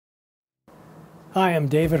Hi, I'm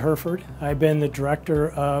David Herford. I've been the director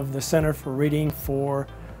of the Center for Reading for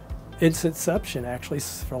its inception, actually,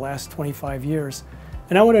 for the last 25 years.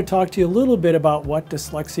 And I want to talk to you a little bit about what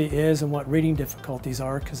dyslexia is and what reading difficulties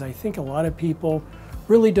are, because I think a lot of people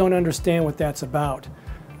really don't understand what that's about.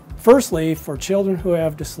 Firstly, for children who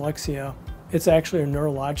have dyslexia, it's actually a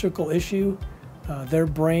neurological issue. Their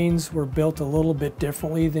brains were built a little bit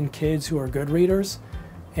differently than kids who are good readers.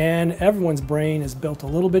 And everyone's brain is built a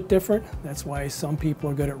little bit different. That's why some people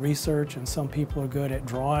are good at research and some people are good at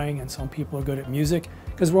drawing and some people are good at music,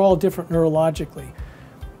 because we're all different neurologically.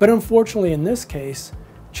 But unfortunately in this case,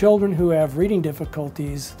 children who have reading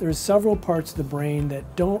difficulties, there's several parts of the brain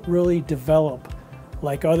that don't really develop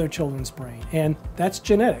like other children's brain. And that's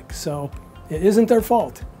genetic, so it isn't their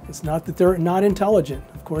fault. It's not that they're not intelligent.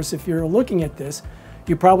 Of course, if you're looking at this,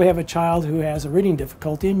 you probably have a child who has a reading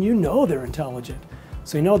difficulty and you know they're intelligent.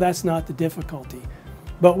 So you know that's not the difficulty.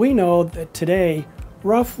 But we know that today,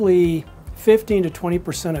 roughly 15 to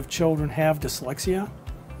 20% of children have dyslexia,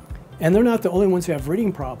 and they're not the only ones who have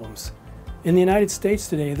reading problems. In the United States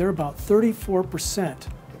today, there are about 34%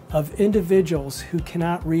 of individuals who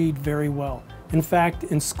cannot read very well. In fact,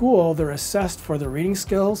 in school, they're assessed for their reading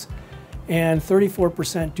skills, and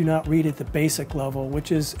 34% do not read at the basic level,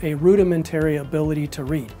 which is a rudimentary ability to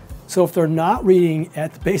read. So if they're not reading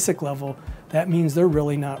at the basic level, that means they're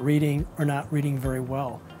really not reading or not reading very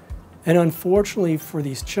well. And unfortunately for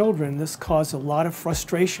these children, this caused a lot of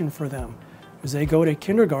frustration for them as they go to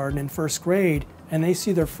kindergarten and first grade and they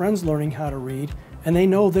see their friends learning how to read and they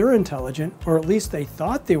know they're intelligent, or at least they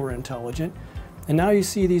thought they were intelligent. And now you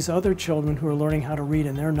see these other children who are learning how to read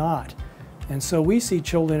and they're not. And so we see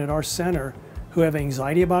children at our center who have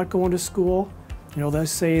anxiety about going to school. You know, they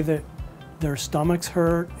say that their stomachs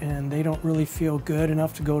hurt and they don't really feel good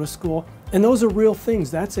enough to go to school. And those are real things.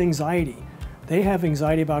 That's anxiety. They have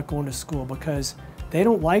anxiety about going to school because they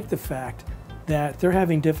don't like the fact that they're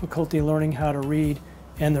having difficulty learning how to read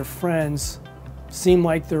and their friends seem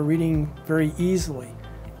like they're reading very easily.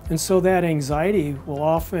 And so that anxiety will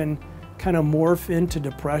often kind of morph into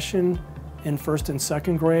depression in first and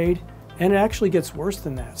second grade, and it actually gets worse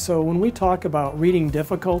than that. So when we talk about reading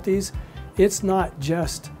difficulties, it's not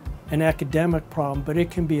just an academic problem, but it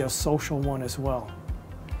can be a social one as well.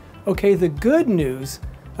 Okay, the good news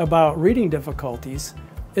about reading difficulties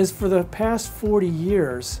is for the past 40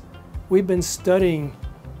 years, we've been studying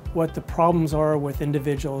what the problems are with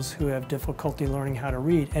individuals who have difficulty learning how to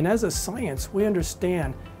read. And as a science, we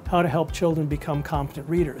understand how to help children become competent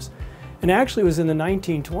readers. And actually it was in the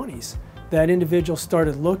 1920s that individuals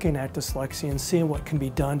started looking at dyslexia and seeing what can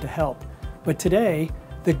be done to help. But today,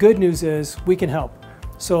 the good news is we can help.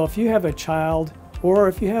 So if you have a child or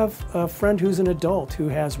if you have a friend who's an adult who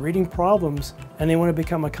has reading problems and they want to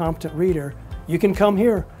become a competent reader, you can come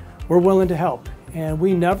here. We're willing to help. And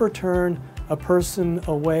we never turn a person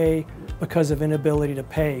away because of inability to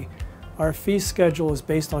pay. Our fee schedule is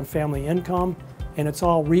based on family income, and it's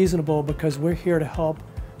all reasonable because we're here to help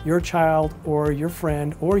your child or your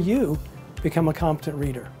friend or you become a competent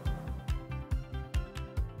reader.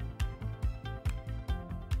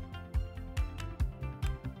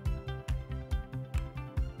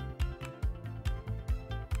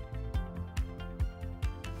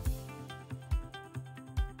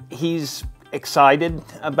 He's excited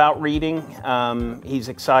about reading. He's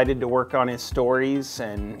excited to work on his stories,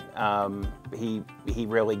 and he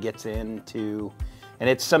really gets into, and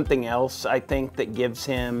it's something else I think that gives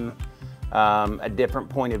him a different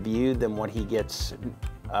point of view than what he gets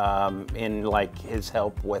in like his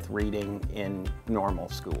help with reading in normal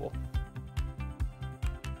school.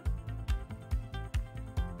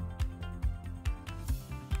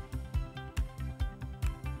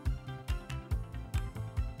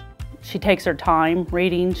 She takes her time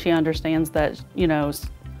reading. She understands that, you know,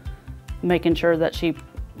 making sure that she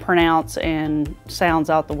pronounces and sounds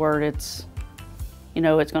out the word. It's, you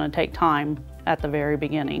know, it's going to take time at the very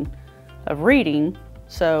beginning of reading.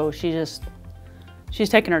 So she's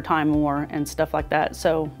taking her time more and stuff like that.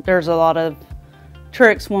 So there's a lot of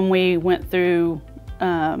tricks when we went through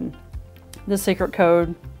the secret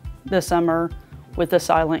code this summer with the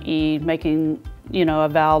silent E, making, you know, a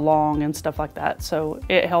vowel long and stuff like that. So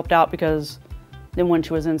it helped out because then when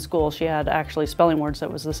she was in school, she had actually spelling words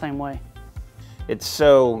that was the same way. It's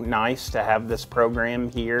so nice to have this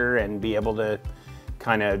program here and be able to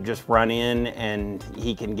kind of just run in and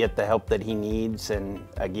he can get the help that he needs and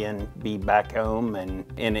again, be back home and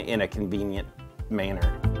in a convenient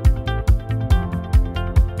manner.